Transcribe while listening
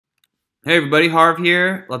Hey everybody, Harv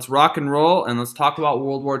here. Let's rock and roll and let's talk about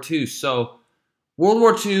World War II. So, World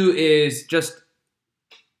War II is just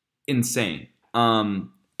insane. And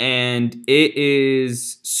it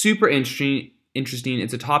is super interesting.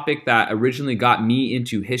 It's a topic that originally got me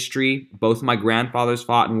into history. Both my grandfathers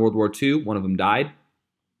fought in World War II. One of them died.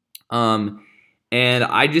 Um, and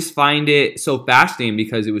I just find it so fascinating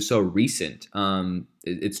because it was so recent.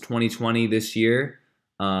 It's 2020 this year.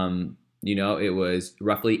 It was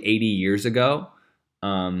roughly 80 years ago.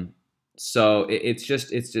 So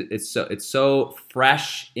it's so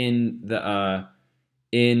fresh in the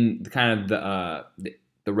kind of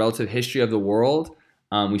the relative history of the world.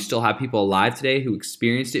 We still have people alive today who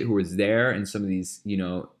experienced it, who was there in some of these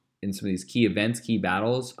in some of these key events, key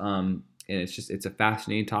battles. And it's a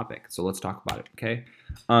fascinating topic. So let's talk about it. Okay.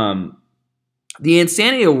 The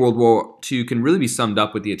insanity of World War II can really be summed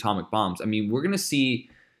up with the atomic bombs. I mean, we're gonna see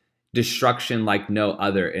destruction like no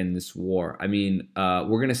other in this war. I mean, we're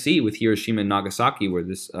going to see with Hiroshima and Nagasaki where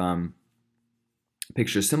this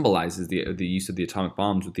picture symbolizes the use of the atomic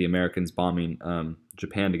bombs with the Americans bombing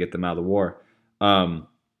Japan to get them out of the war.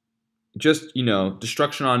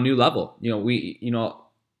 Destruction on a new level.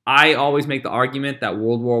 I always make the argument that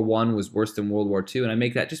World War I was worse than World War II, and I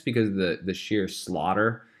make that just because of the sheer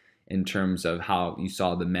slaughter in terms of how you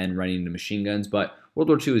saw the men running into machine guns. But World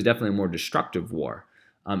War II is definitely a more destructive war.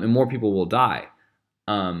 And more people will die.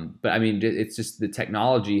 But I mean, it's just the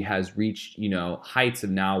technology has reached, heights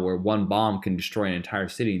of now where one bomb can destroy an entire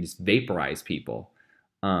city and just vaporize people.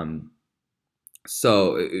 That's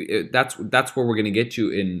where we're going to get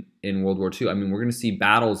to in World War II. I mean, we're going to see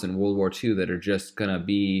battles in World War II that are just going to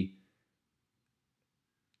be.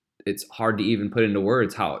 It's hard to even put into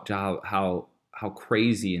words how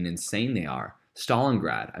crazy and insane they are.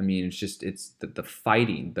 Stalingrad. I mean, it's the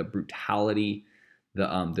fighting, the brutality,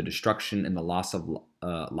 the destruction and the loss of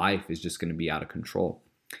life is just going to be out of control.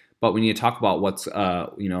 But we need to talk about what's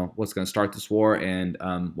going to start this war and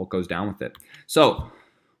what goes down with it. So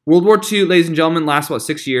World War II, ladies and gentlemen, lasts about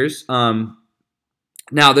 6 years. Now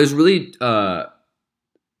there's really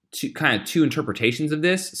two interpretations of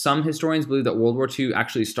this. Some historians believe that World War II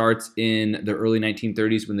actually starts in the early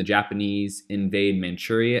 1930s when the Japanese invade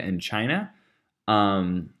Manchuria and China.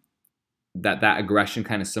 That aggression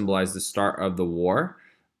kind of symbolized the start of the war.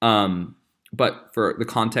 But for the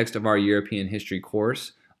context of our European history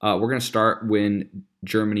course, we're going to start when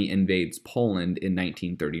Germany invades Poland in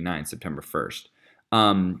 1939, September 1st.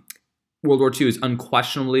 World War II is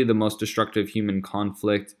unquestionably the most destructive human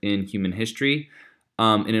conflict in human history.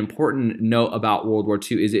 An important note about World War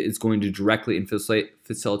II is it is going to directly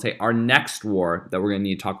facilitate our next war that we're going to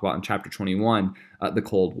need to talk about in Chapter 21, the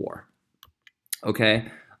Cold War. Okay?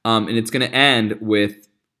 And it's going to end with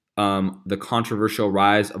the controversial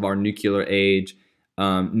rise of our nuclear age,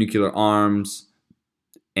 nuclear arms,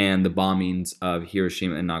 and the bombings of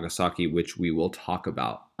Hiroshima and Nagasaki, which we will talk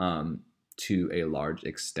about to a large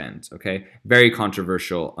extent. Okay, very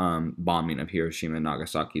controversial bombing of Hiroshima and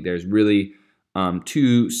Nagasaki. There's really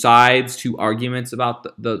two sides, two arguments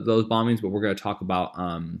about those bombings, but we're going to talk about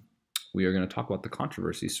we are going to talk about the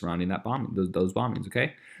controversy surrounding that bombing, those bombings.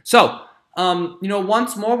 Okay, so.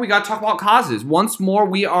 Once more, we got to talk about causes. Once more,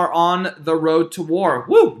 we are on the road to war.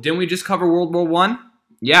 Woo! Didn't we just cover World War I?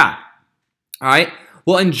 Yeah. All right.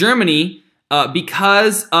 Well, in Germany,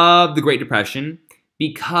 because of the Great Depression,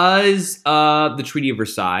 because of the Treaty of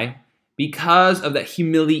Versailles, because of that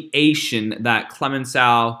humiliation that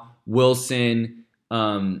Clemenceau, Wilson,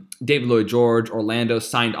 David Lloyd George, Orlando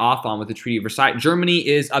signed off on with the Treaty of Versailles, Germany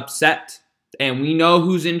is upset, and we know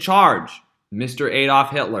who's in charge, Mr.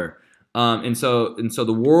 Adolf Hitler. And so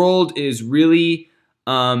the world is really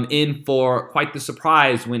in for quite the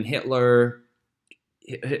surprise when Hitler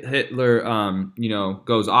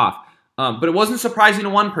goes off. But it wasn't surprising to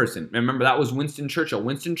one person. Remember, that was Winston Churchill.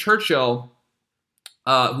 Winston Churchill,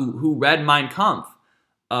 who read Mein Kampf,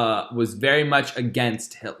 was very much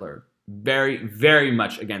against Hitler, very, very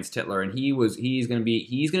much against Hitler, and he's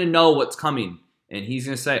gonna know what's coming. And he's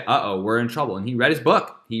going to say, uh-oh, we're in trouble. And he read his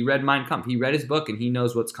book. He read Mein Kampf. He read his book, and he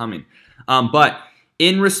knows what's coming. But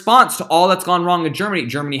in response to all that's gone wrong in Germany,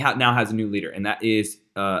 Germany now has a new leader, and that is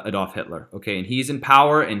Adolf Hitler. Okay, and he's in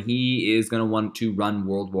power, and he is going to want to run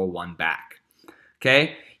World War I back.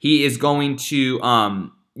 Okay, he is going to,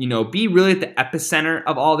 be really at the epicenter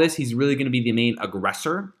of all this. He's really going to be the main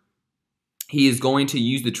aggressor. He is going to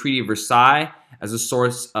use the Treaty of Versailles as a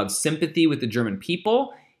source of sympathy with the German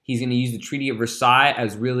people. He's going to use the Treaty of Versailles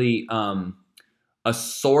as really a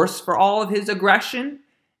source for all of his aggression.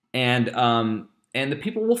 And and the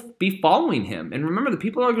people will be following him. And remember, the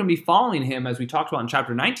people are going to be following him, as we talked about in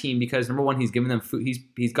chapter 19, because number one, he's giving them food.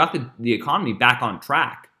 He's got the economy back on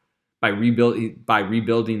track by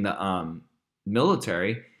rebuilding the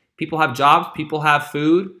military. People have jobs. People have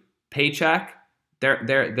food, paycheck. They're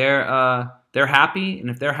happy, and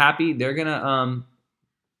if they're happy, they're gonna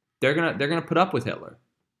put up with Hitler.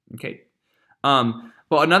 Okay.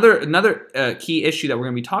 But another key issue that we're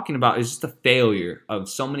going to be talking about is just the failure of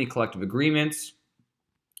so many collective agreements,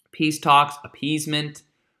 peace talks, appeasement,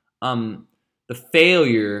 the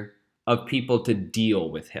failure of people to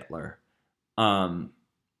deal with Hitler. And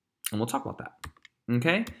we'll talk about that.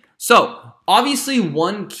 Okay? So, obviously,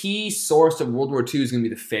 one key source of World War II is going to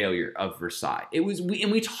be the failure of Versailles.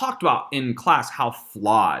 We talked about in class how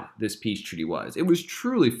flawed this peace treaty was. It was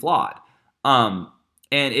truly flawed. And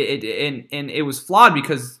it was flawed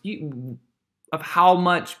because of how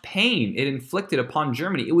much pain it inflicted upon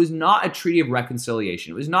Germany. It was not a treaty of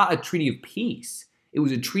reconciliation. It was not a treaty of peace. It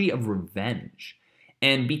was a treaty of revenge.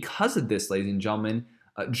 And because of this, ladies and gentlemen,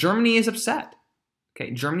 Germany is upset.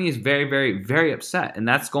 Okay, Germany is very, very, very upset, and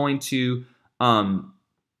that's going to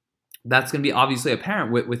be obviously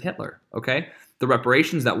apparent with Hitler. Okay, the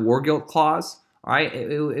reparations, that war guilt clause, all right,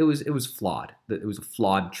 it was flawed. It was a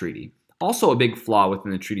flawed treaty. Also, a big flaw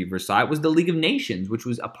within the Treaty of Versailles was the League of Nations, which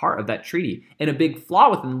was a part of that treaty. And a big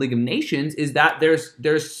flaw within the League of Nations is that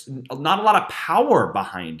there's not a lot of power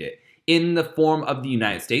behind it, in the form of the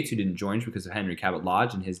United States, who didn't join because of Henry Cabot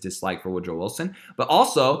Lodge and his dislike for Woodrow Wilson, but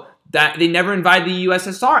also that they never invited the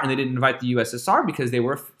USSR, and they didn't invite the USSR because they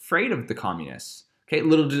were afraid of the communists. Okay,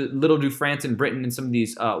 little do France and Britain and some of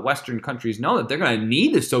these Western countries know that they're going to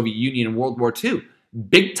need the Soviet Union in World War II,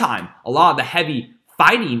 big time. A lot of the heavy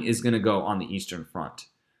fighting is going to go on the Eastern Front.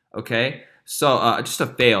 Okay, so just a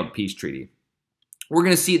failed peace treaty. We're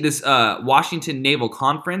going to see this Washington Naval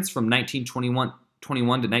Conference from 1921 to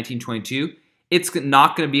 1922. It's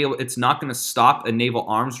not going to stop a naval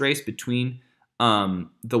arms race between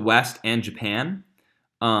the West and Japan.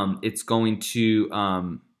 It's going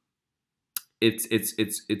to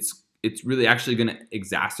it's really actually going to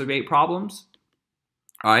exacerbate problems.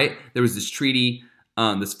 All right, there was this treaty,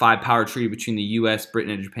 this 5-power treaty between the U.S.,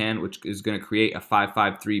 Britain, and Japan, which is going to create a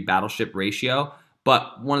 5-5-3 battleship ratio.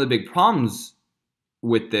 But one of the big problems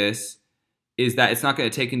with this is that it's not going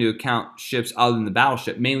to take into account ships other than the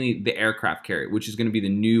battleship, mainly the aircraft carrier, which is going to be the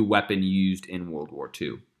new weapon used in World War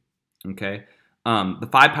II. Okay, the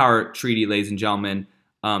 5-power treaty, ladies and gentlemen,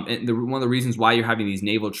 and one of the reasons why you're having these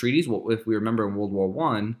naval treaties, well, if we remember in World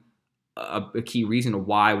War I, a key reason of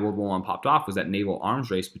why World War I popped off was that naval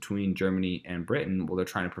arms race between Germany and Britain. Well, they're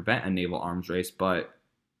trying to prevent a naval arms race, but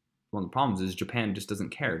one of the problems is Japan just doesn't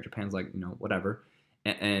care. Japan's like, whatever.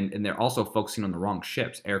 And they're also focusing on the wrong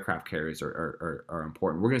ships. Aircraft carriers are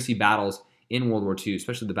important. We're going to see battles in World War II,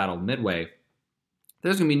 especially the Battle of Midway.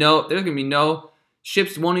 There's going to be no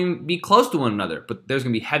ships won't even be close to one another, but there's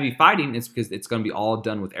going to be heavy fighting. It's because it's going to be all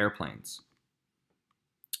done with airplanes.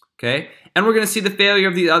 Okay, and we're going to see the failure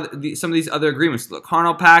of some of these other agreements. The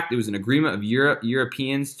Locarno Pact, it was an agreement of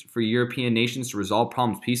European nations to resolve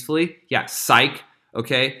problems peacefully. Yeah, psych.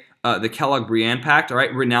 Okay, the Kellogg-Briand Pact, all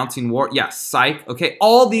right, renouncing war. Yeah, psych. Okay,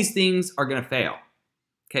 all these things are going to fail.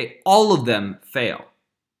 Okay, all of them fail.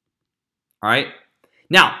 All right.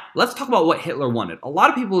 Now, let's talk about what Hitler wanted. A lot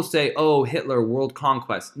of people say, oh, Hitler, world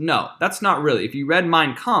conquest. No, that's not really. If you read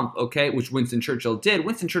Mein Kampf, okay, which Winston Churchill did,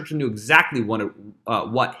 Winston Churchill knew exactly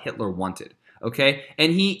what Hitler wanted, okay?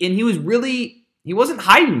 And he wasn't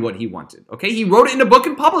hiding what he wanted, okay? He wrote it in a book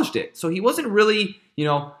and published it. So he wasn't really,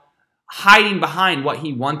 hiding behind what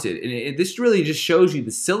he wanted. And this really just shows you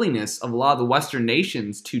the silliness of a lot of the Western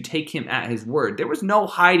nations to take him at his word. There was no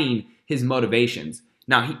hiding his motivations.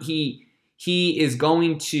 Now, he is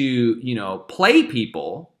going to, play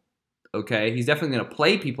people, okay? He's definitely going to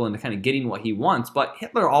play people into kind of getting what he wants, but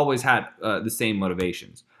Hitler always had the same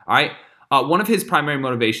motivations, all right? One of his primary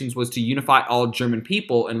motivations was to unify all German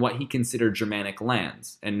people in what he considered Germanic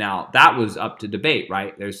lands. And now that was up to debate,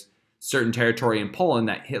 right? There's certain territory in Poland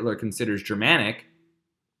that Hitler considers Germanic,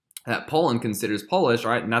 that Poland considers Polish,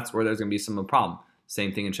 right? And that's where there's going to be some of the problem.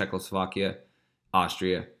 Same thing in Czechoslovakia,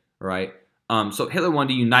 Austria, right? So Hitler wanted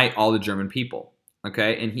to unite all the German people,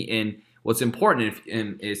 okay? And what's important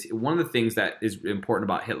is one of the things that is important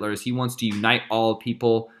about Hitler is he wants to unite all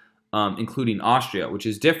people, including Austria, which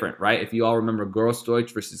is different, right? If you all remember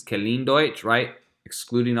Großdeutsch versus Kleindeutsch, right?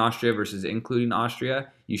 Excluding Austria versus including Austria,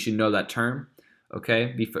 you should know that term,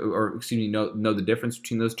 okay? Know the difference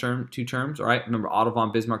between those two terms, all right? Remember, Otto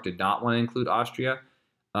von Bismarck did not want to include Austria.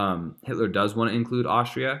 Hitler does want to include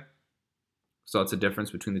Austria, so that's a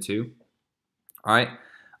difference between the two. All right.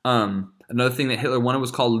 Another thing that Hitler wanted was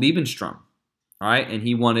called Lebensraum. All right, and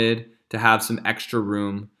he wanted to have some extra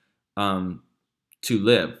room to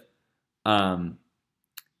live. And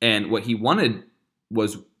what he wanted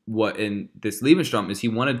was what in this Lebensraum is he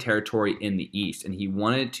wanted territory in the east, and he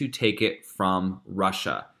wanted to take it from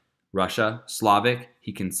Russia. Russia, Slavic,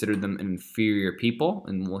 he considered them an inferior people,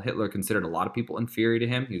 and well, Hitler considered a lot of people inferior to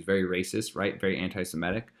him. He was very racist, right? Very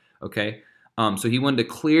anti-Semitic. Okay, so he wanted to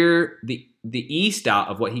clear the east out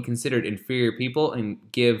of what he considered inferior people and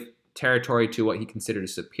give territory to what he considered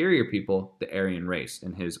superior people, the Aryan race,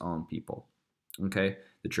 and his own people. Okay,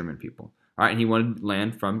 the German people. All right, and he wanted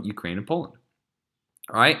land from Ukraine and Poland.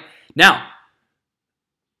 All right, now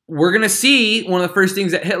we're going to see one of the first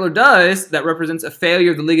things that Hitler does that represents a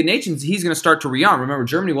failure of the League of Nations. He's going to start to rearm. Remember,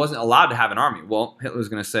 Germany wasn't allowed to have an army. Well, Hitler's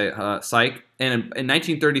going to say, psych. And in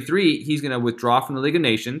 1933, he's going to withdraw from the League of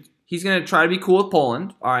Nations. He's going to try to be cool with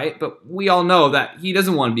Poland, all right? But we all know that he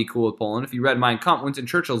doesn't want to be cool with Poland. If you read Mein Kampf, Winston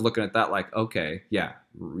Churchill's looking at that like, okay, yeah,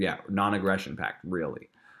 non-aggression pact, really,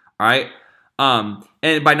 all right? And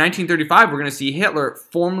by 1935, we're going to see Hitler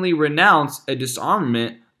formally renounce a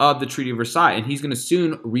disarmament of the Treaty of Versailles, and he's going to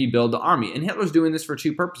soon rebuild the army. And Hitler's doing this for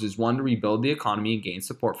two purposes. One, to rebuild the economy and gain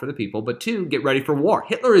support for the people, but two, get ready for war.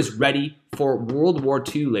 Hitler is ready for World War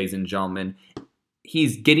II, ladies and gentlemen.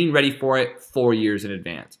 He's getting ready for it 4 years in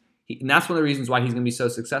advance. And that's one of the reasons why he's going to be so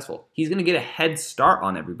successful. He's going to get a head start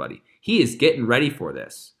on everybody. He is getting ready for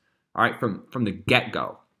this, all right, from the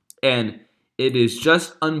get-go. And it is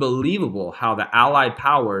just unbelievable how the Allied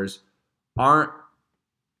powers aren't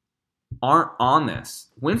on this.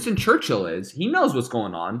 Winston Churchill is. He knows what's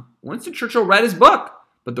going on. Winston Churchill read his book.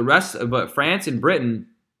 But France and Britain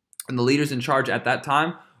and the leaders in charge at that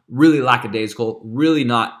time, really lackadaisical, really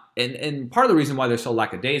not. And part of the reason why they're so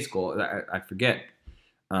lackadaisical, I forget,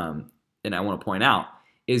 and I want to point out,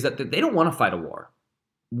 is that they don't want to fight a war.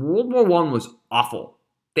 World War I was awful.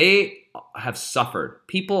 They have suffered.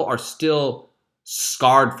 People are still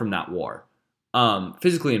scarred from that war,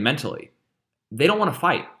 physically and mentally. They don't want to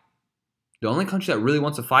fight. The only country that really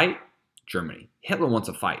wants to fight, Germany. Hitler wants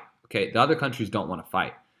to fight. Okay, the other countries don't want to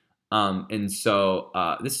fight, and so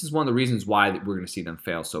this is one of the reasons why we're going to see them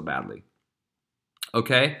fail so badly.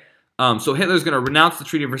 Okay, so Hitler's going to renounce the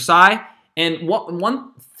Treaty of Versailles, and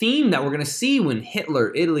one theme that we're going to see when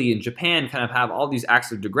Hitler, Italy, and Japan kind of have all these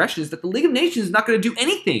acts of aggression is that the League of Nations is not going to do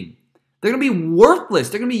anything. They're going to be worthless.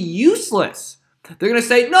 They're going to be useless. They're going to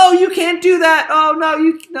say, no, you can't do that. Oh, no,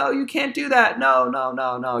 you can't do that.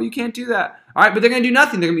 No, you can't do that. All right, but they're going to do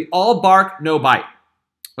nothing. They're going to be all bark, no bite.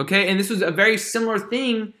 Okay, and this was a very similar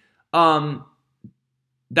thing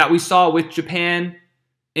that we saw with Japan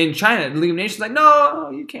and China. The League of Nations like, no,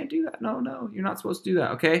 you can't do that. No, you're not supposed to do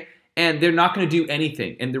that, okay? And they're not going to do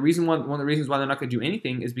anything. And one of the reasons why they're not going to do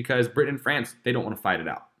anything is because Britain and France, they don't want to fight it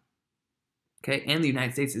out. Okay, and the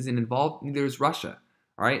United States isn't involved. Neither is Russia.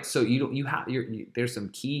 All right, so there's some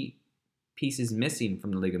key pieces missing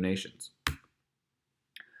from the League of Nations.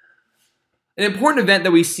 An important event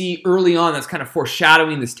that we see early on that's kind of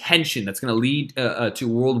foreshadowing this tension that's going to lead to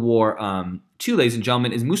World War II, ladies and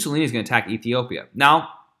gentlemen, is Mussolini is going to attack Ethiopia. Now,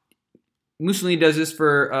 Mussolini does this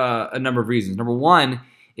for a number of reasons. Number one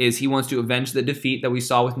is he wants to avenge the defeat that we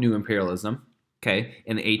saw with new imperialism, okay,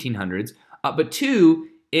 in the 1800s. But two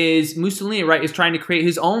is Mussolini, right, is trying to create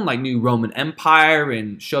his own like new Roman Empire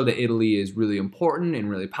and show that Italy is really important and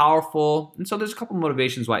really powerful. And so there's a couple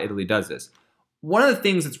motivations why Italy does this. One of the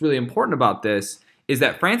things that's really important about this is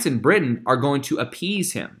that France and Britain are going to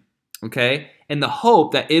appease him, okay? And the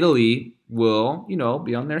hope that Italy will,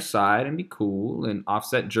 be on their side and be cool and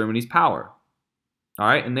offset Germany's power. All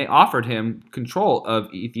right, and they offered him control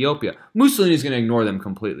of Ethiopia. Mussolini is going to ignore them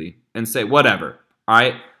completely and say, whatever, all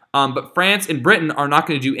right? But France and Britain are not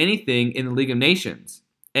going to do anything in the League of Nations.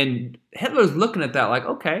 And Hitler's looking at that like,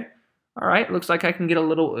 okay, all right, looks like I can get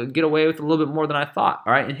away with a little bit more than I thought,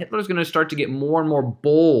 all right? And Hitler's going to start to get more and more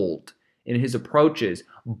bold in his approaches,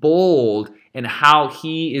 bold in how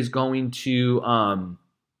he is going to,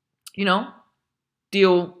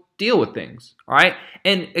 deal with things, all right?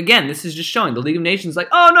 And again, this is just showing the League of Nations like,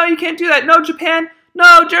 oh, no, you can't do that. No, Japan.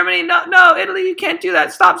 No, Germany. No, Italy, you can't do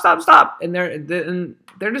that. Stop. And they're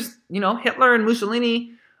just, Hitler and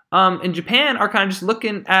Mussolini and Japan are kind of just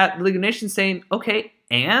looking at the League of Nations saying, okay,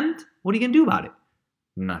 and what are you going to do about it?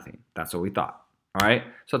 Nothing. That's what we thought, all right?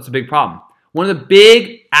 So it's a big problem. One of the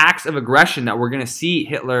big acts of aggression that we're going to see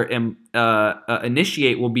Hitler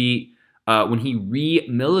initiate will be when he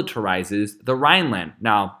remilitarizes the Rhineland.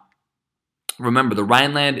 Now, remember, the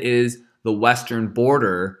Rhineland is the western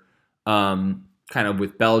border, kind of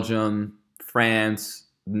with Belgium, France,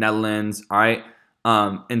 Netherlands, all right?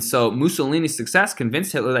 And so Mussolini's success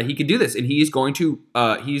convinced Hitler that he could do this, and he's going to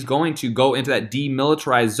go into that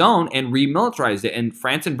demilitarized zone and remilitarize it. And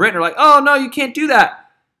France and Britain are like, oh no, you can't do that.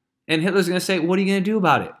 And Hitler's going to say, what are you going to do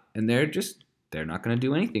about it? And they're not going to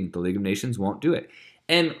do anything. The League of Nations won't do it.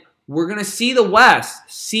 And we're going to see the West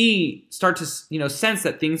start to sense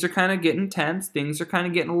that things are kind of getting tense. Things are kind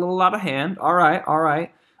of getting a little out of hand. All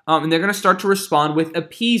right. And they're going to start to respond with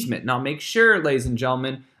appeasement. Now, make sure, ladies and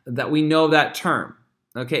gentlemen, that we know that term.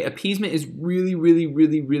 Okay, appeasement is really, really,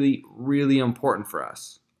 really, really, really important for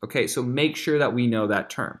us. Okay, so make sure that we know that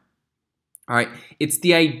term. All right, it's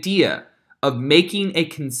the idea of making a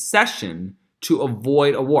concession to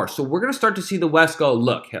avoid a war. So we're going to start to see the West go,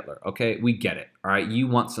 look, Hitler, okay, we get it. All right, you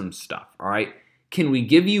want some stuff. All right, can we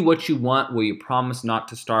give you what you want? Will you promise not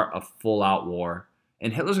to start a full-out war?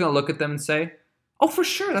 And Hitler's going to look at them and say, oh, for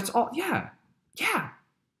sure, that's all. Yeah,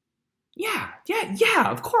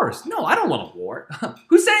 of course. No, I don't want a war.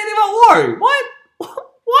 Who said anything about war? What?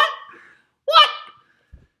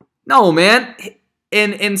 No, man.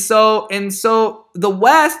 And so the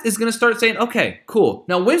West is going to start saying, okay, cool.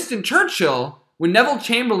 Now, Winston Churchill, when Neville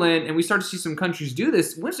Chamberlain, and we start to see some countries do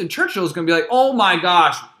this, Winston Churchill is going to be like, oh my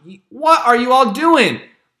gosh, what are you all doing?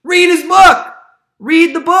 Read his book.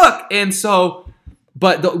 Read the book. And so,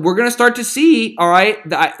 we're going to start to see, all right,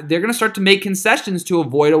 they're going to start to make concessions to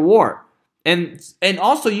avoid a war. And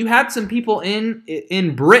also, you had some people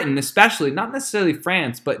in Britain, especially, not necessarily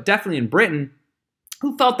France, but definitely in Britain,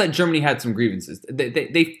 who felt that Germany had some grievances.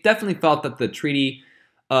 They definitely felt that the Treaty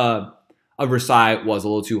of Versailles was a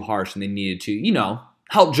little too harsh, and they needed to,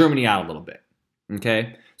 help Germany out a little bit.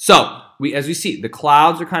 Okay, so as we see, the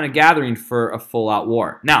clouds are kind of gathering for a full-out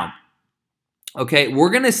war. Now, okay, we're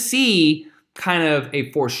gonna see kind of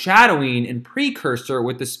a foreshadowing and precursor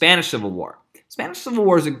with the Spanish Civil War. Spanish Civil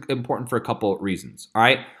War is important for a couple of reasons, all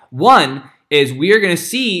right? One is we are going to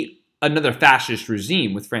see another fascist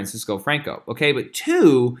regime with Francisco Franco, okay? But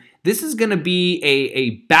two, this is going to be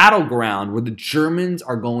a battleground where the Germans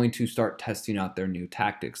are going to start testing out their new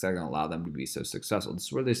tactics that are going to allow them to be so successful. This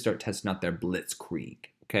is where they start testing out their blitzkrieg,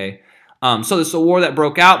 okay? So this is a war that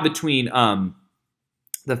broke out between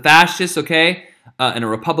the fascists, okay, and a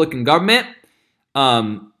Republican government.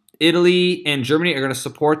 Italy and Germany are going to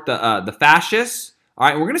support the fascists. All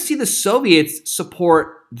right, we're going to see the Soviets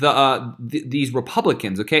support these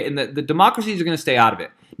Republicans, okay? And the democracies are going to stay out of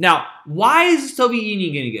it. Now, why is the Soviet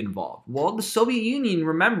Union going to get involved? Well, the Soviet Union,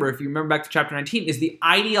 remember, if you remember back to chapter 19, is the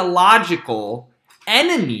ideological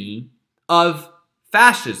enemy of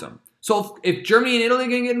fascism. So if Germany and Italy are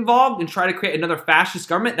going to get involved and try to create another fascist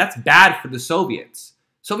government, that's bad for the Soviets.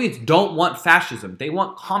 Soviets don't want fascism. They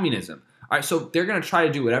want communism. All right, so they're going to try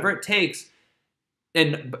to do whatever it takes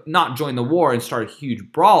and not join the war and start a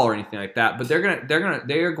huge brawl or anything like that. But they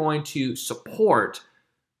are going to support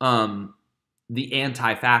the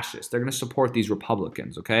anti-fascists. They're going to support these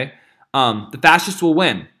Republicans. Okay, the fascists will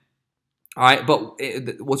win. All right, but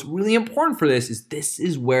what's really important for this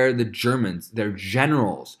is where the Germans, their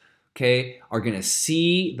generals, okay, are going to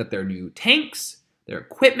see that their new tanks, their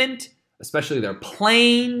equipment, especially their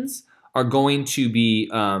planes, are going to be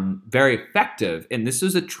very effective. And this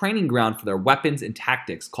is a training ground for their weapons and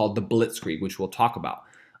tactics called the Blitzkrieg, which we'll talk about.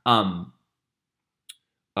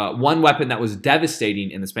 One weapon that was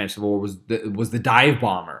devastating in the Spanish Civil War was the dive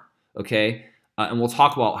bomber, okay? And we'll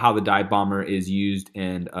talk about how the dive bomber is used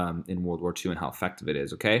in World War II and how effective it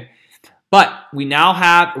is, okay? But we're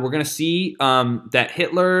going to see that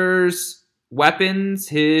Hitler's weapons,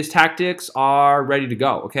 his tactics are ready to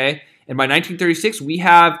go, okay? And by 1936, we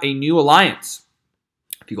have a new alliance.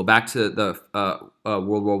 If you go back to the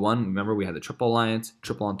World War I, remember we had the Triple Alliance,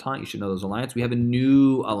 Triple Entente. You should know those alliances. We have a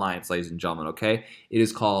new alliance, ladies and gentlemen. Okay, it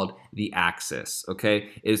is called the Axis. Okay,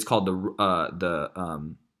 it is called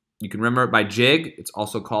you can remember it by JIG. It's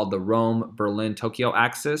also called the Rome, Berlin, Tokyo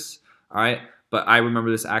Axis. All right, but I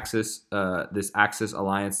remember this Axis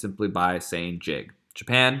alliance simply by saying JIG.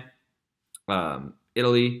 Japan,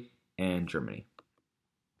 Italy, and Germany.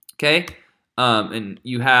 Okay, and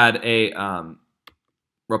you had a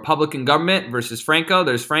Republican government versus Franco.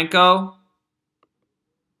 There's Franco.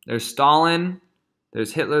 There's Stalin.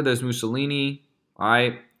 There's Hitler. There's Mussolini. All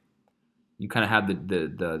right, you kind of have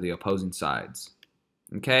the opposing sides.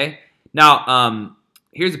 Okay, now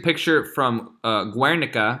here's a picture from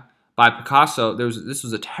Guernica by Picasso. This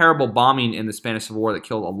was a terrible bombing in the Spanish Civil War that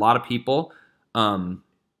killed a lot of people. And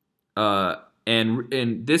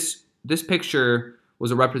this picture was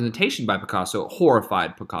a representation by Picasso.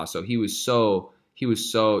 Horrified Picasso. He was so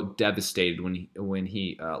devastated when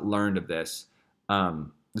he learned of this.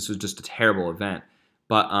 This was just a terrible event.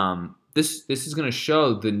 But this is going to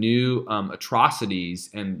show the new atrocities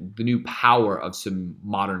and the new power of some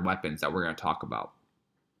modern weapons that we're going to talk about.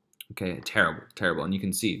 Okay, terrible, terrible. And you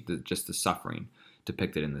can see just the suffering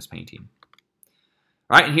depicted in this painting.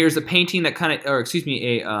 All right, and here's a painting that kind of, or excuse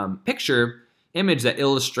me, a picture image that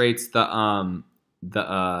illustrates the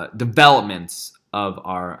developments of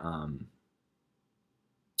our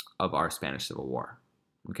Spanish Civil War.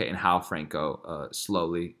 Okay, and how Franco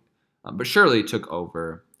slowly but surely took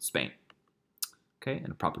over Spain. Okay,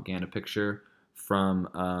 and a propaganda picture from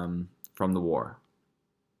the war.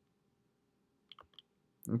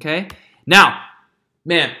 Okay, now,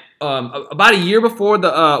 man, about a year before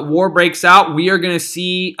the war breaks out, we are going to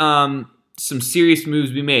see some serious moves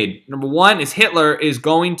be made. Number one is Hitler is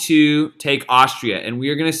going to take Austria, and we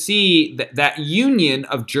are going to see that union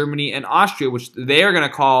of Germany and Austria, which they are going to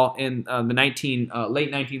call in the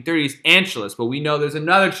late 1930s Anschluss, but we know there's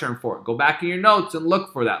another term for it. Go back in your notes and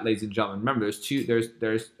look for that, ladies and gentlemen. Remember,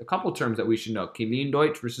 there's a couple terms that we should know: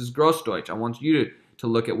 Klein-Deutsch versus Grossdeutsch. I want you to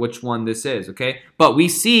look at which one this is, okay? But we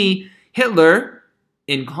see Hitler,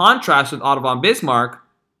 in contrast with Otto von Bismarck,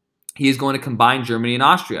 he is going to combine Germany and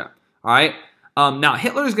Austria. All right. Now,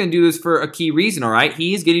 Hitler is going to do this for a key reason. All right.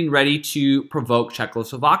 He is getting ready to provoke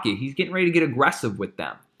Czechoslovakia. He's getting ready to get aggressive with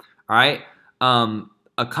them. All right.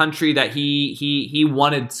 A country that he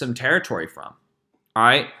wanted some territory from. All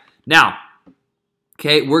right. Now,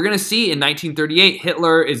 okay, we're going to see in 1938,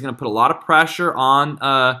 Hitler is going to put a lot of pressure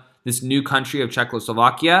on this new country of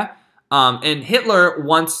Czechoslovakia. And Hitler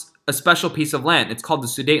wants a special piece of land. It's called the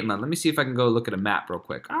Sudetenland. Let me see if I can go look at a map real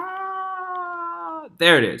quick.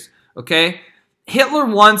 There it is. Okay, Hitler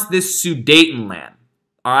wants this Sudetenland,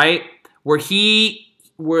 all right, where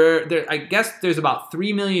I guess there's about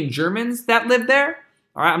 3 million Germans that live there.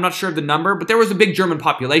 All right, I'm not sure of the number, but there was a big German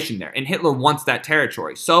population there, and Hitler wants that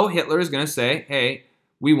territory. So Hitler is going to say, hey,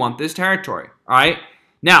 we want this territory. All right,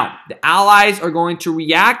 now the Allies are going to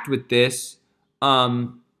react with this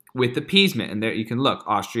with appeasement, and there you can look.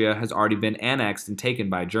 Austria has already been annexed and taken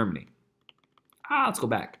by Germany. Let's go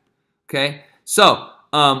back. Okay, so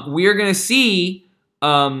we are going to see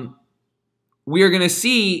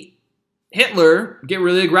Hitler get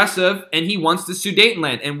really aggressive, and he wants the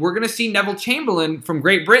Sudetenland. And we're going to see Neville Chamberlain from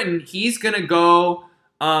Great Britain. He's going to go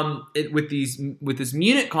with this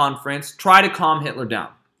Munich conference, try to calm Hitler down.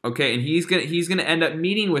 Okay, and he's gonna end up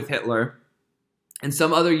meeting with Hitler and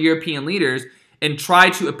some other European leaders and try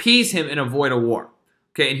to appease him and avoid a war.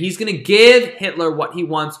 Okay, and he's going to give Hitler what he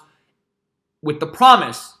wants, with the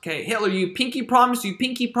promise, okay, Hitler, you pinky promise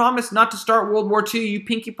not to start World War II. You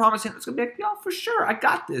pinky promise. Hitler's going to be like, yeah, for sure, I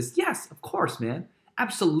got this. Yes, of course, man.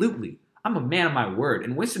 Absolutely. I'm a man of my word.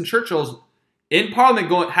 And Winston Churchill's in Parliament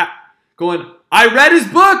going, I read his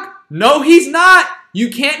book. No, he's not.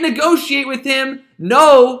 You can't negotiate with him.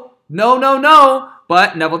 No.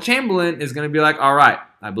 But Neville Chamberlain is going to be like, all right,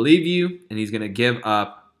 I believe you. And he's going to give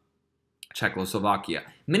up Czechoslovakia.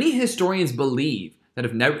 Many historians believe that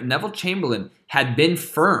if Neville Chamberlain had been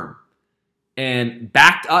firm and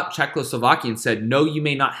backed up Czechoslovakia and said, no, you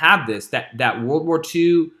may not have this, that World War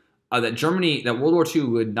II, that World War II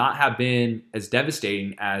would not have been as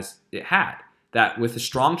devastating as it had. That with a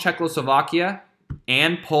strong Czechoslovakia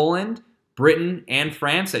and Poland, Britain and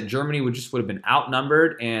France, that Germany would have been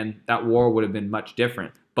outnumbered and that war would have been much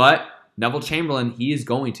different. But Neville Chamberlain, he is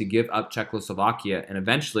going to give up Czechoslovakia, and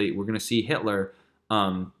eventually we're going to see Hitler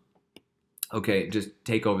just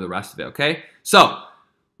take over the rest of it, okay? So,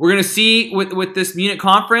 we're going to see with this Munich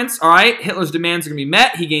conference, all right, Hitler's demands are going to be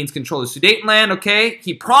met. He gains control of Sudetenland, okay?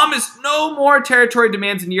 He promised no more territory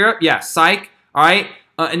demands in Europe. Yeah, psych, all right?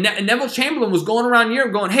 And Neville Chamberlain was going around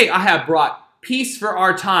Europe going, hey, I have brought peace for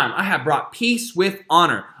our time. I have brought peace with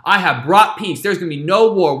honor. I have brought peace. There's going to be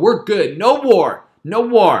no war. We're good. No war. No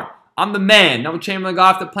war. I'm the man. Neville Chamberlain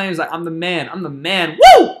got off the plane. He's like, I'm the man. I'm the man.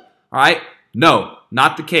 Woo! All right? No.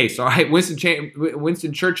 Not the case, all right?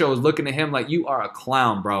 Winston Churchill was looking at him like, you are a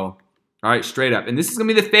clown, bro. All right, straight up. And this is going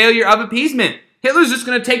to be the failure of appeasement. Hitler's just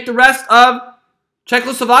going to take the rest of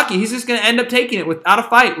Czechoslovakia. He's just going to end up taking it without a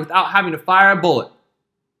fight, without having to fire a bullet.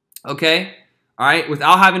 Okay? All right?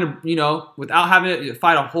 Without having to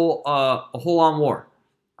fight a whole-on war.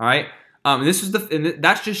 All right? And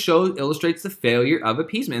that just illustrates the failure of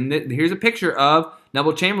appeasement. And here's a picture of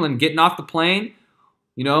Neville Chamberlain getting off the plane,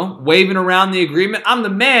 waving around the agreement. I'm the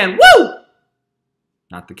man. Woo!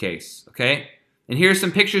 Not the case, okay? And here's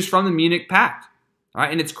some pictures from the Munich Pact. All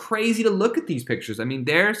right, and it's crazy to look at these pictures. I mean,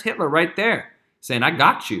 there's Hitler right there saying, I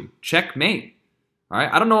got you. Checkmate. All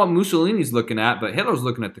right, I don't know what Mussolini's looking at, but Hitler's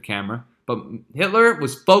looking at the camera. But Hitler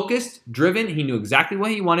was focused, driven. He knew exactly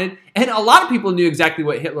what he wanted. And a lot of people knew exactly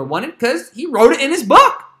what Hitler wanted because he wrote it in his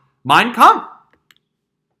book. Mein Kampf.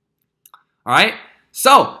 All right?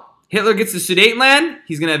 So, Hitler gets the Sudetenland.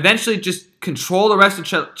 He's going to eventually just control the rest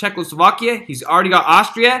of Czechoslovakia. He's already got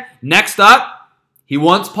Austria. Next up, he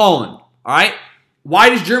wants Poland. All right? Why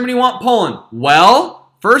does Germany want Poland? Well,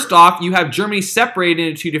 first off, you have Germany separated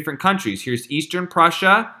into two different countries. Here's Eastern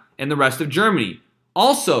Prussia and the rest of Germany.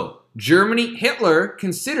 Also, Hitler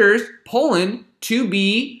considers Poland to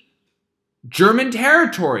be German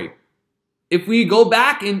territory. If we go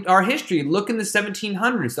back in our history, look in the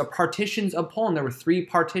 1700s, the partitions of Poland. There were 3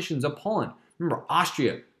 partitions of Poland. Remember,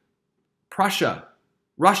 Austria, Prussia,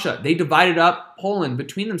 Russia. They divided up Poland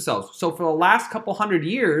between themselves. So for the last couple hundred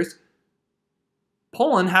years,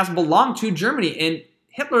 Poland has belonged to Germany. And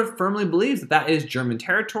Hitler firmly believes that that is German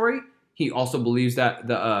territory. He also believes that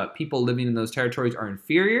the people living in those territories are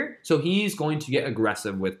inferior. So he's going to get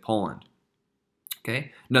aggressive with Poland.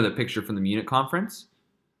 Okay, another picture from the Munich conference.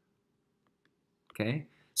 Okay,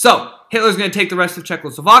 so Hitler's going to take the rest of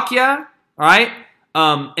Czechoslovakia, all right?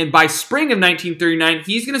 And by spring of 1939,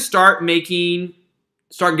 he's going to start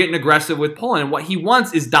getting aggressive with Poland. And what he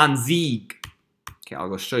wants is Danzig. Okay, I'll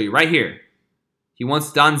go show you right here. He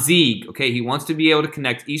wants Danzig. Okay, he wants to be able to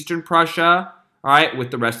connect Eastern Prussia, all right,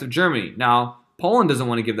 with the rest of Germany. Now, Poland doesn't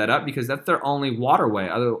want to give that up because that's their only waterway.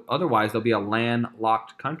 Otherwise, they'll be a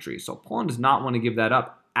landlocked country. So Poland does not want to give that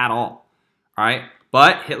up at all, all right?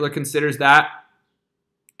 But Hitler considers that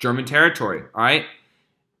German territory, all right?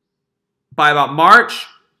 By about March,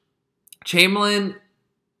 Chamberlain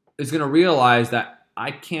is going to realize that I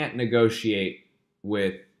can't negotiate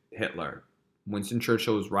with Hitler. Winston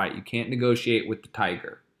Churchill was right. You can't negotiate with the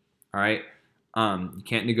tiger, all right? You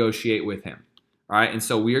can't negotiate with him, all right? And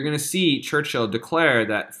so we are going to see Churchill declare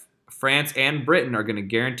that France and Britain are going to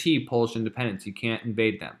guarantee Polish independence. You can't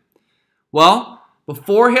invade them. Well,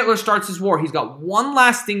 before Hitler starts his war, he's got one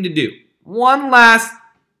last thing to do. One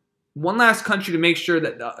last country to make sure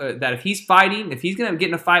that that if he's fighting, if he's going to get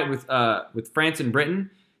in a fight with France and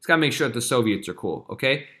Britain, he's got to make sure that the Soviets are cool,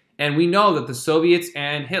 okay? And we know that the Soviets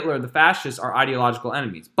and Hitler, the fascists, are ideological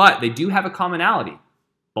enemies, but they do have a commonality.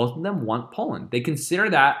 Both of them want Poland. They consider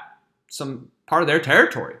that some part of their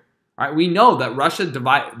territory. All right, we know that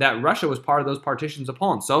Russia was part of those partitions of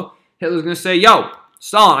Poland. So Hitler's going to say, "Yo,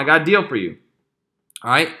 Stalin, I got a deal for you.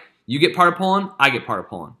 All right, you get part of Poland, I get part of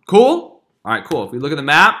Poland. Cool? All right, cool. If we look at the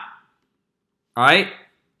map, all right,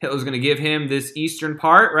 Hitler's going to give him this eastern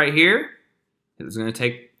part right here. Hitler's going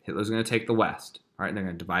to take the west. All right, they're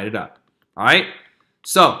going to divide it up. All right,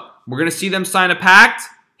 so we're going to see them sign a pact.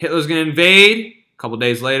 Hitler's going to invade. A couple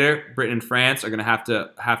days later, Britain and France are going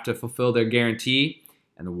to have to fulfill their guarantee,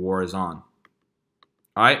 and the war is on.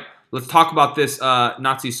 All right, let's talk about this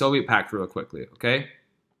Nazi-Soviet pact real quickly. Okay,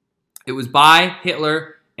 it was by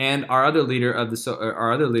Hitler and our other leader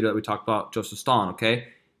that we talked about, Joseph Stalin. Okay.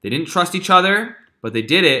 They didn't trust each other, but they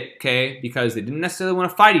did it, okay, because they didn't necessarily want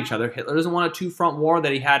to fight each other. Hitler doesn't want a two-front war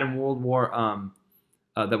that he had in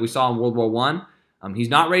that we saw in World War I. He's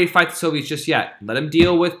not ready to fight the Soviets just yet. Let him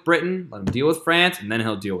deal with Britain, let him deal with France, and then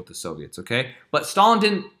he'll deal with the Soviets, okay? But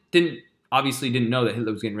Stalin obviously didn't know that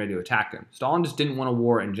Hitler was getting ready to attack him. Stalin just didn't want a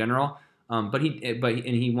war in general, but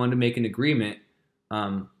he wanted to make an agreement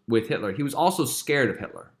with Hitler. He was also scared of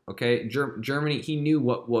Hitler. Okay, Germany. He knew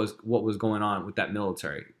what was going on with that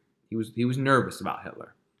military. He was nervous about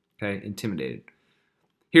Hitler. Okay, intimidated.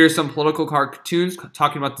 Here are some political cartoons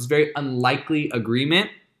talking about this very unlikely agreement.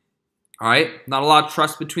 All right, not a lot of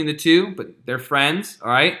trust between the two, but they're friends.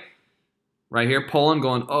 All right, right here, Poland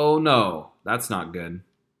going, oh no, that's not good.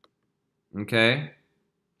 Okay,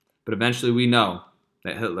 but eventually we know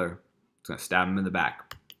that Hitler is going to stab him in the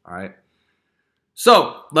back. All right.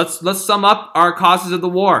 So let's sum up our causes of the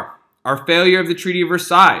war. Our failure of the Treaty of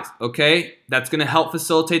Versailles, okay? That's going to help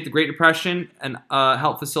facilitate the Great Depression and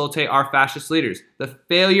help facilitate our fascist leaders. The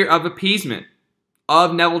failure of appeasement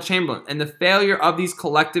of Neville Chamberlain and the failure of these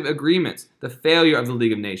collective agreements. The failure of the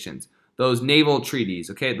League of Nations. Those naval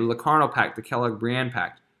treaties, okay? The Locarno Pact, the Kellogg-Briand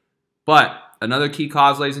Pact. But another key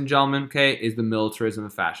cause, ladies and gentlemen, okay, is the militarism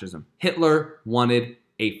of fascism. Hitler wanted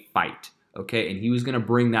a fight. Okay, and he was going to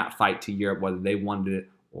bring that fight to Europe, whether they wanted it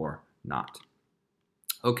or not.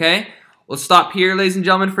 Okay, let's stop here, ladies and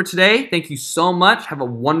gentlemen, for today. Thank you so much. Have a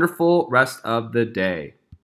wonderful rest of the day.